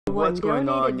What's going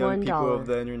on, young people $1 of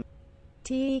the internet?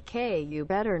 TK, you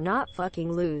better not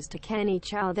fucking lose to Kenny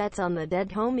Chao. That's on the dead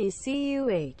homies.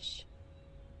 CUH.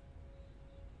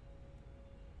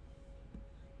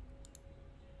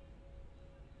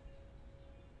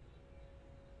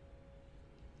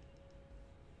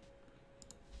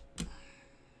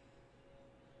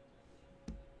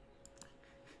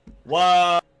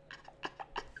 What?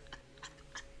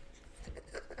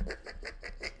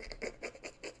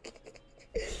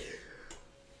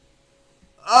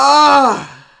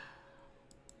 Ah!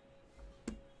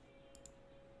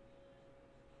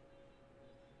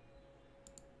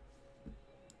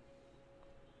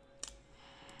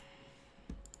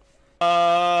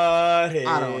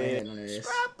 I don't want to hear none of this.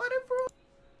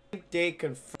 Date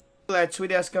confirmed. I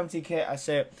tweeted at Scumtk. I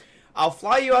said, "I'll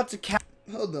fly you out to Cal."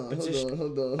 Hold on.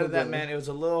 That man, it was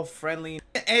a little friendly.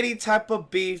 Any type of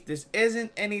beef. This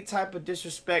isn't any type of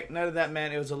disrespect. None of that,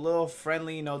 man. It was a little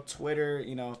friendly, you know, Twitter,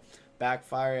 you know,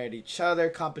 backfire at each other,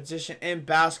 competition in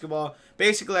basketball.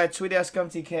 Basically, I tweeted at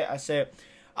Scumtk. I said,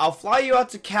 "I'll fly you out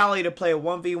to Cali to play a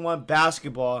 1v1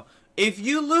 basketball. If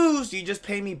you lose, you just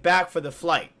pay me back for the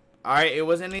flight." All right, it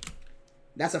wasn't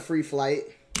That's a free flight.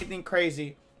 anything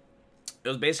crazy. It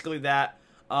was basically that.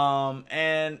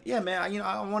 And yeah, man, you know,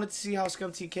 I wanted to see how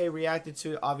Scumtk reacted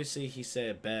to it. Obviously, he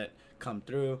said, "Bet, come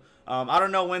through." I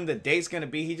don't know when the date's gonna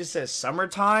be. He just says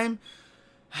summertime.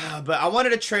 But I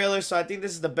wanted a trailer, so I think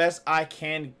this is the best I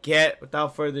can get.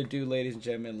 Without further ado, ladies and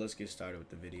gentlemen, let's get started with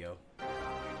the video.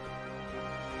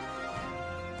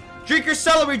 Drink your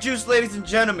celery juice, ladies and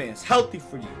gentlemen. It's healthy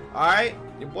for you, alright?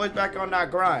 Your boy's back on that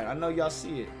grind. I know y'all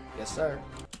see it. Yes, sir.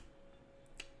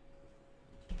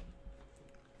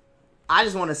 I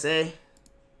just want to say,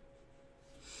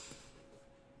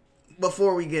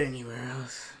 before we get anywhere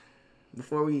else,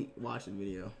 before we watch the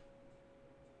video,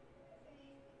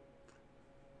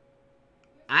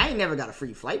 I ain't never got a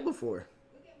free flight before.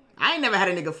 I ain't never had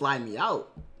a nigga fly me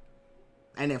out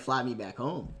and then fly me back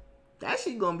home. That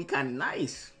shit gonna be kind of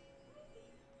nice.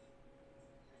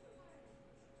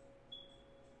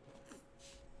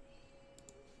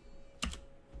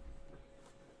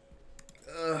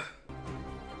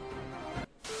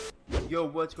 Yo,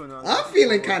 what's going on? I'm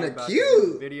feeling kind of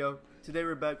cute. Video. Today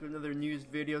we're back with another news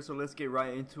video, so let's get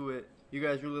right into it. You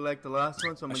guys really liked the last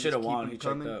one, so I'm I gonna should just have keep won. them He checked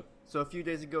coming. up. So a few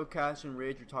days ago, Cash and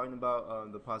Rage were talking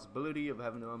about the possibility of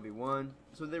having a 1v1.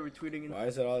 So they were tweeting. Why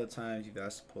is it all the time you've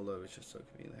asked to pull up? It's just so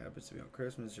convenient. It happens to be on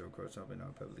Christmas. You're of course helping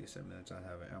out publicly 7 minutes. I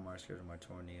have an MR schedule my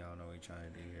tourney. I don't know what you're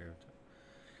trying to do here.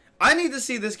 I need to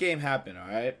see this game happen,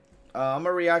 alright? I'm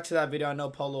gonna react to that video. I know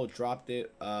Polo dropped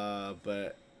it.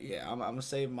 But yeah, I'm gonna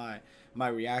save my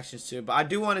reactions to it. But I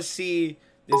do want to see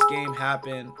this game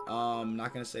happen. I'm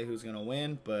not gonna say who's gonna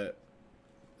win, but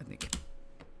I think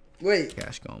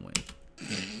Cash gonna win.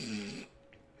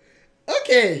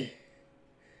 Okay.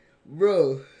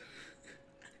 Bro.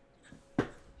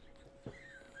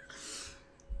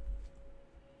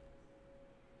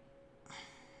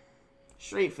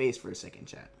 Straight face for a second,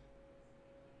 chat.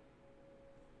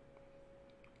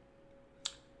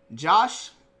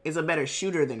 Josh is a better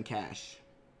shooter than Cash.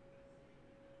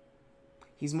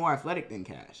 He's more athletic than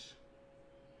Cash.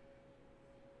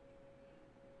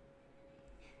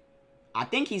 I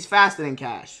think he's faster than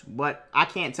Cash, but I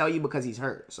can't tell you because he's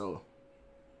hurt, so.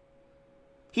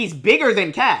 He's bigger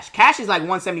than Cash. Cash is like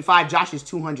 175. Josh is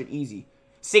 200 easy.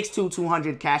 6'2",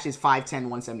 200. Cash is 5'10",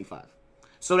 175.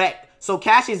 So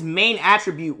Cash's main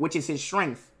attribute, which is his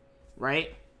strength,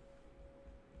 right,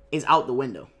 is out the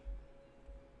window.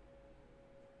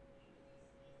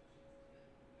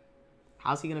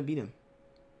 How's he going to beat him?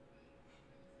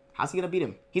 How's he going to beat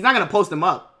him? He's not going to post him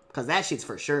up because that shit's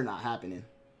for sure not happening.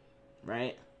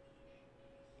 Right?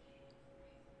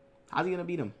 How's he gonna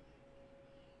beat him?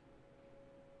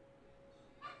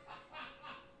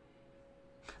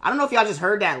 I don't know if y'all just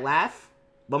heard that laugh,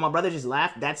 but my brother just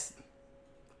laughed. That's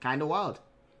kind of wild.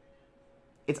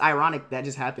 It's ironic that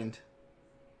just happened.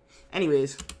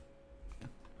 Anyways.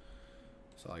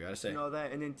 That's all I gotta say. You know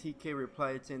that, and then TK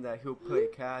replied saying that he'll play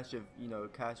Cash if, you know,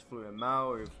 Cash flew him out,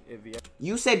 or if he...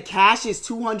 You said Cash is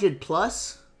 200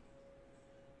 plus?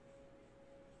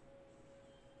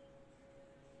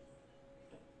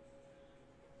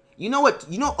 You know what?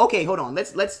 You know, okay, hold on.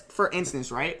 Let's for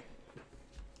instance, right?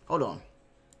 Hold on.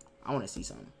 I want to see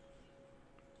something.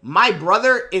 My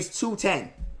brother is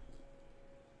 210.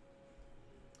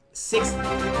 6.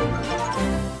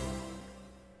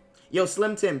 Yo,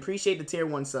 Slim Tim, appreciate the tier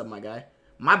 1 sub, my guy.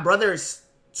 My brother is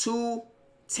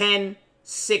 210,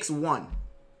 6'1".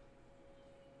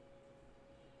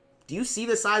 Do you see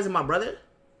the size of my brother?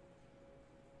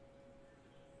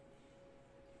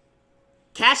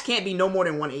 Cash can't be no more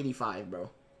than 185,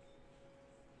 bro.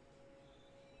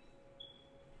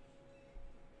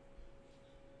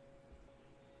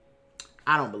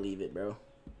 I don't believe it, bro.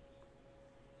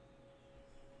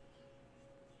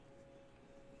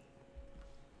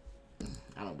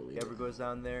 I don't believe it. Ever goes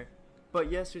down there.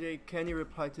 But yesterday, Kenny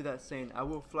replied to that saying, "I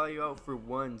will fly you out for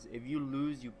ones. If you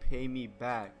lose, you pay me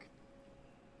back."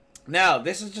 Now,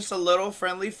 this is just a little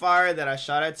friendly fire that I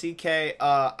shot at TK.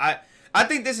 I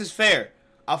think this is fair.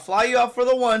 I'll fly you out for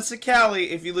the ones to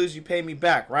Cali. If you lose, you pay me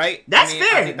back, right? That's I mean,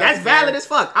 fair. That's valid as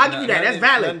fuck. I'll give you that. That's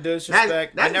valid. None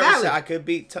disrespect. That's I never valid. said I could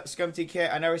beat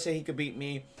Scumtk. I never said he could beat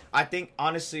me. I think,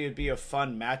 honestly, it'd be a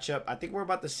fun matchup. I think we're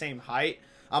about the same height.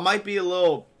 I might be a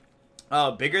little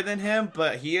bigger than him,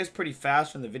 but he is pretty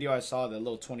fast from the video I saw, the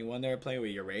little 21 there playing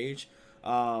with your rage.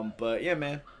 But, yeah,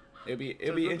 man. It'd be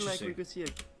interesting. Like we could see a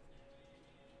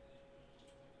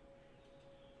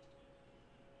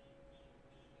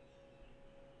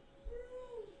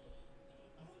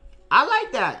I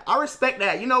like that. I respect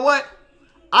that. You know what?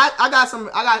 I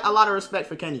got a lot of respect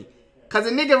for Kenny. Cause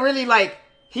the nigga really like,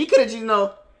 he could have, you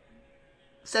know,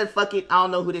 said fuck it. I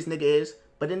don't know who this nigga is.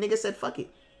 But the nigga said fuck it.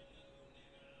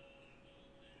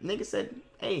 Nigga said,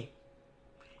 hey,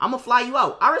 I'ma fly you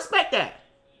out. I respect that.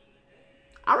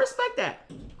 I respect that.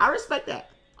 I respect that.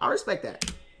 I respect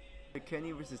that.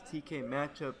 Kenny versus TK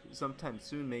matchup sometime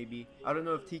soon, maybe. I don't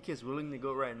know if TK is willing to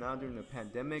go right now during the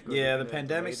pandemic. Or Yeah, the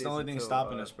pandemic's the only thing until,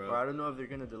 stopping us, bro. Or I don't know if they're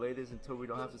gonna delay this until we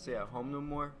don't have to stay at home no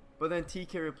more. But then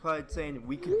TK replied saying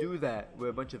we could do that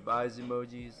with a bunch of eyes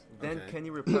emojis. Then Okay. Kenny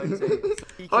replied saying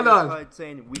TK Hold on. replied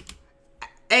saying we.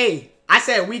 Hey, I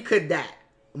said we could that.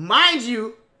 Mind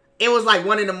you, it was like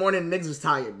 1 in the morning and niggas was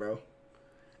tired, bro.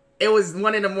 It was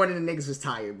 1 in the morning and niggas was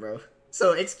tired, bro.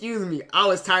 So excuse me, I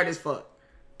was tired as fuck.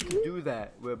 Could do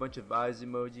that with a bunch of eyes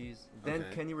emojis. Then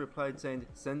Okay. Kenny replied saying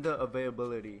send the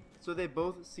availability. So they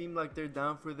both seem like they're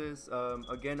down for this.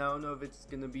 Again, I don't know if it's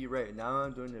gonna be right now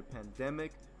during the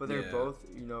pandemic, but they're Yeah. both,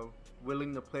 you know,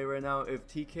 willing to play right now. If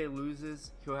TK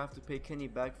loses, he'll have to pay Kenny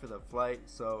back for the flight.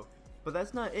 So, but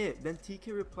that's not it. Then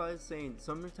TK replies saying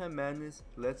summertime madness,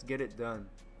 let's get it done.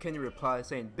 Kenny replies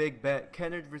saying big bet,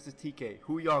 Kennard versus TK,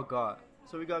 who y'all got?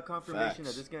 So we got confirmation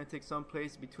that Facts. this is gonna take some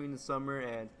place between the summer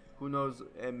and who knows,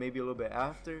 and maybe a little bit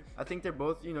after. I think they're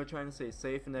both, you know, trying to stay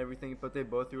safe and everything, but they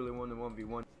both really want to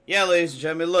 1v1. Yeah, ladies and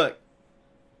gentlemen, look.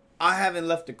 I haven't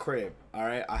left the crib,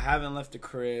 alright? I haven't left the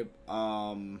crib.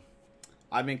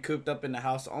 I've been cooped up in the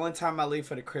house. The only time I leave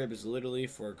for the crib is literally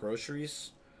for groceries.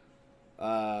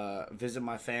 Visit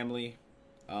my family.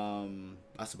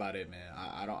 That's about it, man.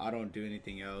 I don't do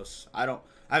anything else. I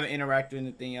haven't interacted with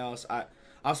anything else.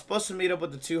 I'm supposed to meet up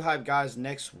with the 2 hype guys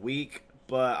next week,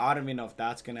 but I don't even know if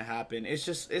that's gonna happen.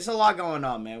 It's a lot going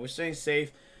on, man. We're staying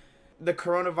safe. The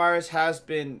coronavirus has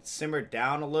been simmered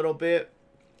down a little bit,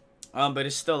 but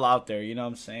it's still out there. You know what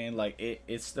I'm saying? Like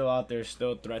it's still out there.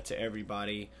 Still a threat to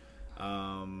everybody.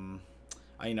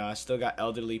 I still got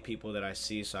elderly people that I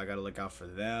see, so I gotta look out for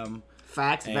them.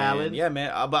 Facts, And, valid. yeah,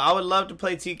 man. But I would love to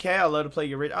play TK. I love to play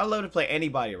your rich. I love to play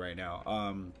anybody right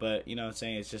now. But you know what I'm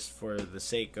saying? It's just for the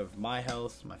sake of my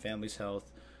health, my family's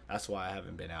health. That's why I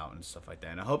haven't been out and stuff like that.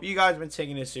 And I hope you guys have been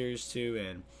taking this serious too,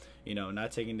 and you know,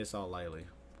 not taking this all lightly.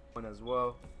 One as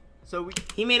well. So we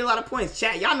He made a lot of points.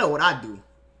 Chat, y'all know what I do.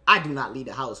 I do not leave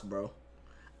the house, bro.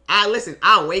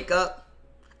 I'll wake up.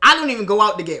 I don't even go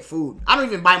out to get food. I don't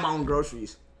even buy my own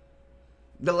groceries.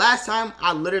 The last time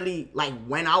I literally like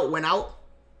went out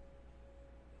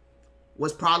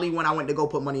was probably when I went to go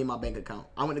put money in my bank account.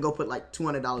 I went to go put like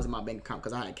 $200 in my bank account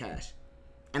because I had cash.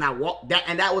 And I walked that,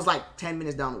 and that was like 10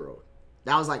 minutes down the road.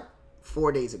 That was like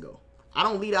 4 days ago. I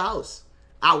don't leave the house.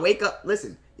 I wake up.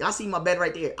 Listen, y'all see my bed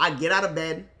right there. I get out of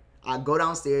bed. I go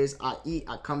downstairs. I eat.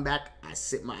 I come back. I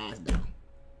sit my ass down.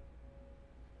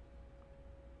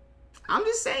 I'm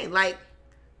just saying, like,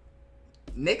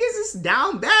 niggas is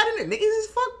down bad in it. Niggas is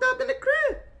fucked up in the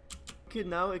crib. could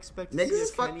now expect to Niggas see a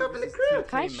is fucked Kenny up in the versus crib.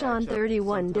 TK matchup Kaishan31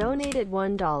 sometime. donated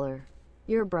 $1.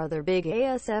 Your brother Big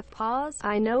ASF pause.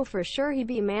 I know for sure he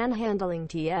be manhandling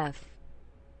TF.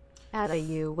 At a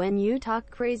you when you talk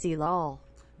crazy lol.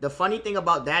 The funny thing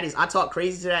about that is I talk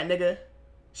crazy to that nigga.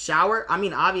 Shower? I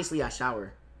mean, obviously I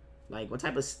shower. Like, what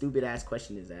type of stupid ass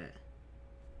question is that?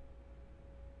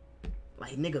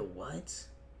 Like, nigga, what?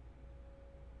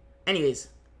 Anyways,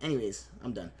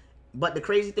 I'm done. But the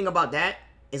crazy thing about that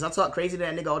is I talk crazy to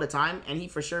that nigga all the time, and he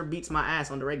for sure beats my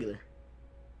ass on the regular.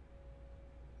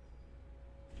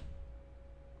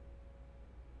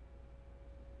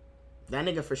 That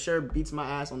nigga for sure beats my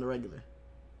ass on the regular.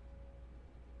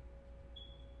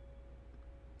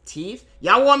 Teeth?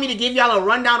 Y'all want me to give y'all a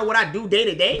rundown of what I do day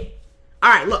to day? All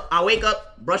right, look, I wake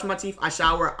up, brush my teeth, I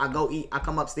shower, I go eat, I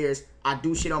come upstairs, I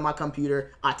do shit on my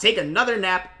computer, I take another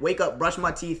nap, wake up, brush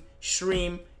my teeth,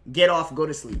 stream, get off, go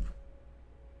to sleep.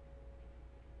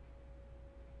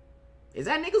 Is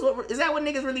that what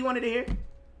niggas really wanted to hear?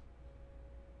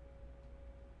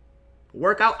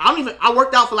 Workout? I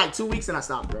worked out for like 2 weeks and I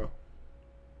stopped, bro.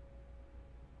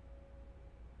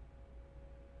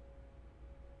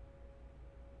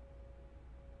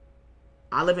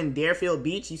 I live in Deerfield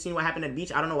Beach. You seen what happened at the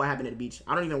beach? I don't know what happened at the beach.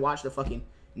 I don't even watch the fucking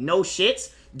no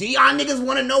shits. Do y'all niggas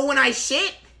want to know when I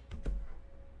shit?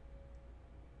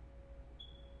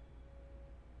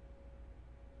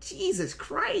 Jesus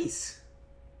Christ.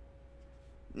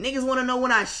 Niggas want to know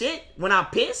when I shit? When I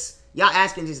piss? Y'all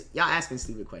asking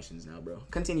stupid questions now, bro.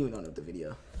 Continuing on with the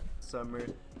video. Summer,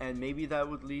 and maybe that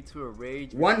would lead to a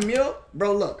rage. 1 meal?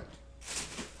 Bro, look.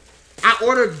 I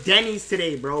ordered Denny's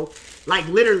today, bro. Like,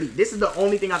 literally, this is the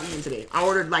only thing I've eaten today. I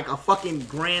ordered, like, a fucking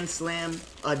Grand Slam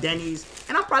Denny's.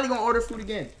 And I'm probably gonna order food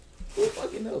again. Who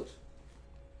fucking knows?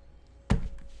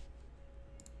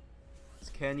 It's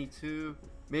Kenny, too.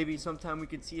 Maybe sometime we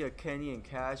could see a Kenny and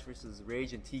Cash versus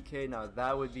Rage and TK. Now,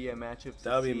 that would be a matchup.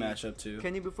 That would be a matchup, too.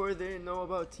 Kenny, before, they didn't know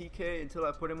about TK until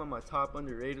I put him on my top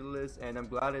underrated list. And I'm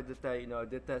glad I did that. You know, I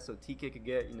did that so TK could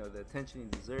get, you know, the attention he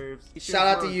deserves. Shout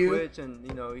out to you. Twitch and,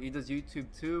 you know, he does YouTube,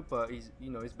 too. But he's,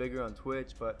 you know, he's bigger on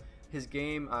Twitch. But his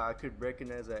game, I could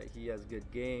recognize that he has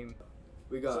good game.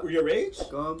 We got your Rage?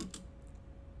 Scum,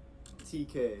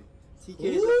 TK. TK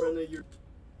is a friend of your...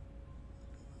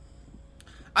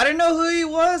 I didn't know who he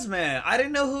was, man. I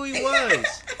didn't know who he was.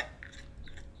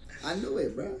 I knew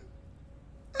it, bro.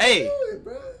 Hey. I knew it,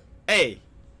 bro. Hey.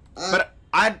 But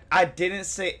I didn't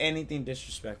say anything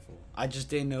disrespectful. I just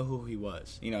didn't know who he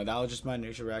was. You know, that was just my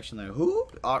initial reaction. Like, who?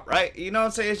 All right. You know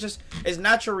what I'm saying? It's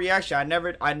natural reaction. I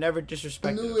never disrespected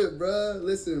I knew it, bro.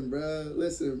 Listen, bro.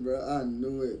 I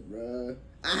knew it, bro.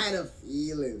 I had a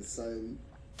feeling, son.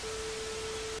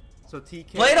 So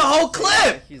TK, play the whole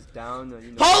clip. He's down.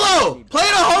 You know, Polo, play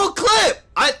the whole clip.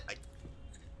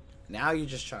 Now you're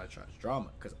just trying to drama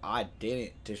because I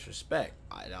didn't disrespect.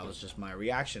 That was just my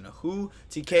reaction to who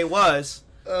TK was.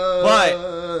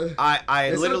 But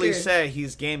I literally said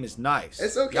his game is nice.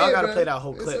 It's okay, y'all gotta bro. play that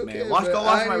whole It's clip, okay, man. bro.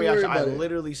 Watch my reaction. I it.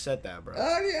 literally said that, bro.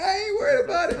 I ain't worried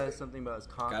about it. Says something about his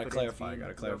confidence.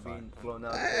 Gotta clarify. Being blown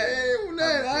out.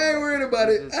 I ain't worried about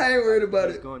it. I ain't worried about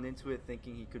He's it. going into it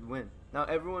thinking he could win. Now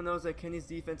everyone knows that Kenny's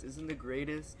defense isn't the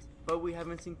greatest, but we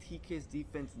haven't seen TK's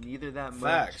defense neither that much.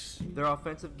 Facts. Their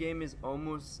offensive game is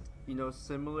almost, you know,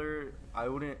 similar. I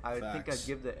think I'd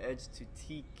give the edge to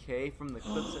TK from the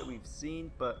clips that we've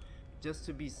seen, but just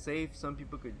to be safe, some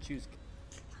people could choose.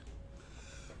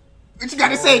 What you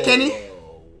gotta say, Kenny?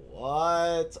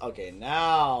 What? Okay,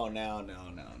 no.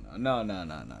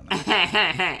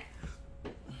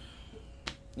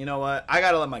 You know what? I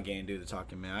gotta let my game do the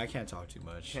talking, man. I can't talk too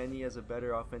much. Kenny is a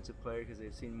better offensive player because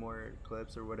they've seen more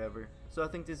clips or whatever. So I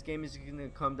think this game is going to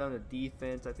come down to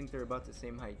defense. I think they're about the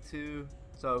same height too.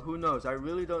 So who knows? I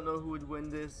really don't know who would win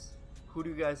this. Who do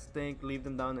you guys think? Leave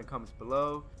them down in the comments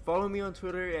below. Follow me on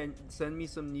Twitter and send me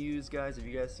some news, guys. If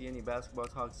you guys see any basketball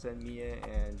talk, send me it,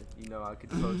 and you know I could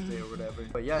post it or whatever.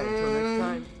 But yeah, until next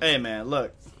time. Hey man,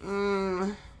 look.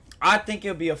 I think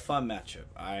it'll be a fun matchup.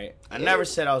 All right. I never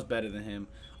said I was better than him.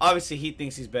 Obviously, he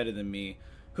thinks he's better than me.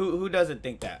 Who doesn't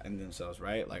think that in themselves,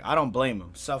 right? Like, I don't blame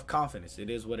him. Self-confidence. It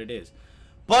is what it is.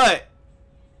 But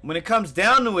when it comes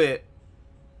down to it,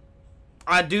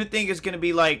 I do think it's going to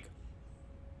be like,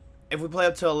 if we play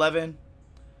up to 11,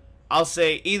 I'll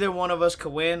say either one of us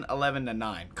could win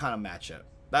 11-9 kind of matchup.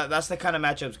 That's the kind of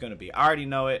matchup it's going to be. I already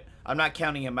know it. I'm not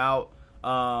counting him out.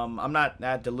 I'm not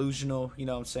that delusional, you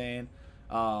know what I'm saying?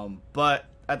 But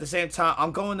at the same time,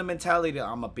 I'm going the mentality that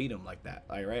I'm gonna beat him like that,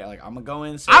 like right, like I'm gonna go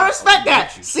in. And say, I respect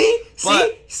that.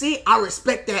 But See, I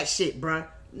respect that shit, bruh.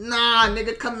 Nah,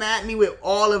 nigga, come at me with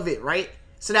all of it, right?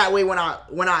 So that way, when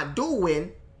I do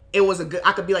win, it was a good.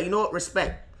 I could be like, you know what,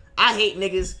 respect. I hate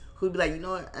niggas who'd be like, you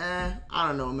know what, I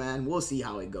don't know, man. We'll see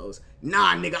how it goes.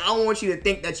 Nah, nigga, I don't want you to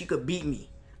think that you could beat me.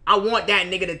 I want that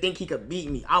nigga to think he could beat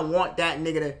me. I want that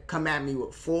nigga to come at me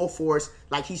with full force,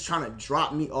 like he's trying to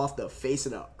drop me off the face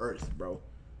of the earth, bro.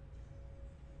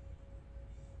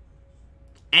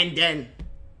 And then,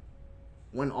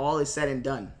 when all is said and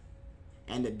done,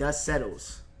 and the dust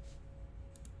settles,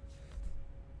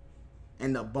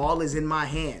 and the ball is in my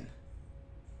hand,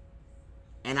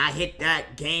 and I hit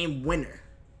that game winner,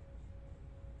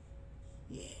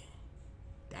 yeah,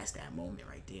 that's that moment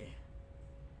right there.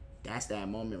 That's that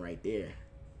moment right there.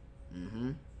 That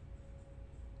moment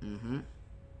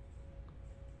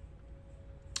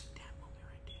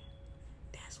right there.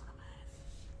 That's what I'm at.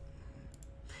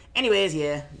 Anyways,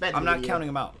 yeah. I'm not counting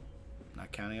him out.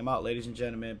 Not counting him out, ladies and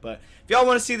gentlemen. But if y'all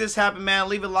want to see this happen, man,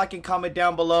 leave a like and comment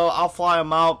down below. I'll fly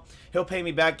him out. He'll pay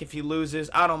me back if he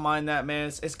loses. I don't mind that,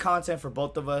 man. It's content for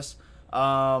both of us.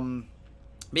 But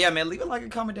yeah, man, leave a like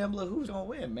and comment down below who's gonna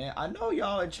win, man. I know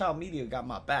y'all in Chao Media got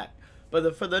my back.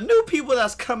 But for the new people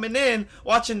that's coming in,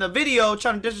 watching the video,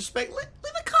 trying to disrespect, leave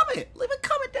a comment. Leave a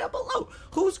comment down below.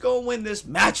 Who's going to win this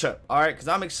matchup? All right, because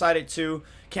I'm excited too.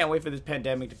 Can't wait for this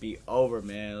pandemic to be over,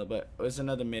 man. But it's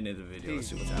another minute of the video. Let's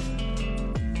see what's happening.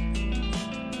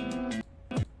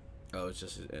 Oh, it's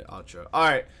just an outro. All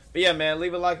right. But yeah, man,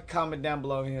 leave a like, a comment down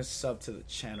below. And sub to the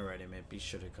channel right there, man. Be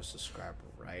sure to go subscribe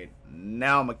right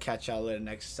now. I'm going to catch y'all later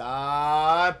next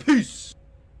time. Peace.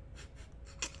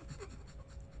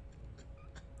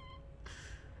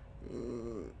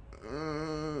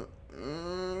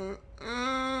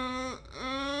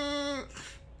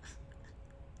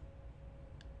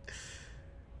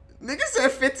 Nigga said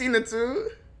 15-2.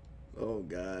 Oh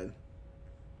God.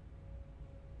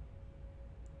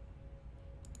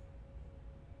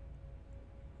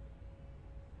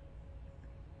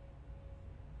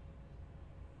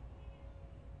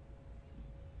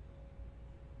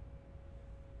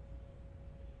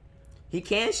 He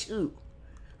can't shoot.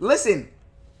 Listen.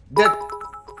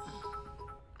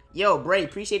 Yo, Bray,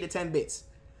 appreciate the 10 bits.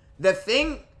 The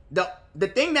thing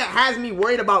that has me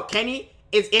worried about Kenny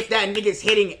is if that nigga's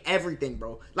hitting everything,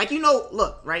 bro. Like, you know,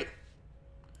 look, right?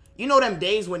 You know them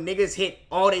days when niggas hit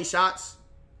all they shots?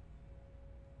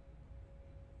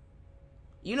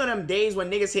 You know them days when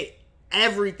niggas hit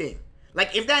everything.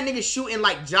 Like, if that nigga's shooting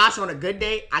like Josh on a good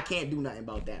day, I can't do nothing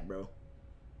about that, bro.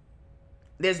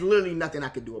 There's literally nothing I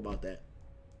could do about that.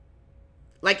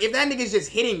 Like, if that nigga's just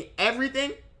hitting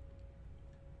everything,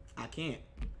 I can't.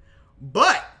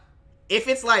 But if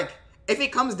it's like, if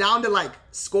it comes down to like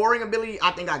scoring ability,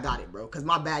 I think I got it, bro. Cause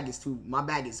my bag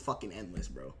is fucking endless,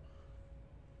 bro.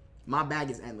 My bag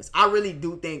is endless. I really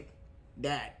do think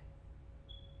that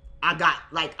I got,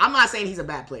 like, I'm not saying he's a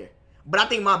bad player, but I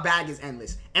think my bag is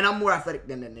endless. And I'm more athletic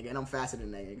than that nigga, and I'm faster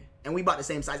than that nigga. And we about the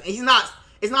same size. And he's not,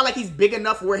 it's not like he's big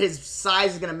enough where his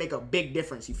size is gonna make a big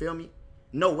difference, you feel me?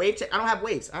 No wave check. I don't have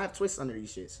waves. I have twists under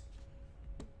these shits.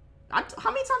 How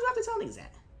many times do I have to tell niggas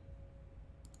that?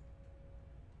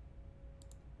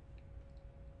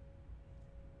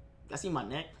 I see my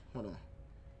neck. Hold on.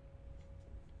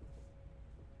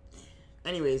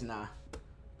 Anyways, nah.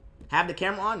 Have the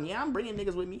camera on? Yeah, I'm bringing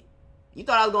niggas with me. You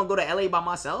thought I was gonna go to LA by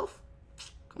myself?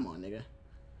 Come on, nigga.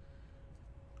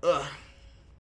 Ugh.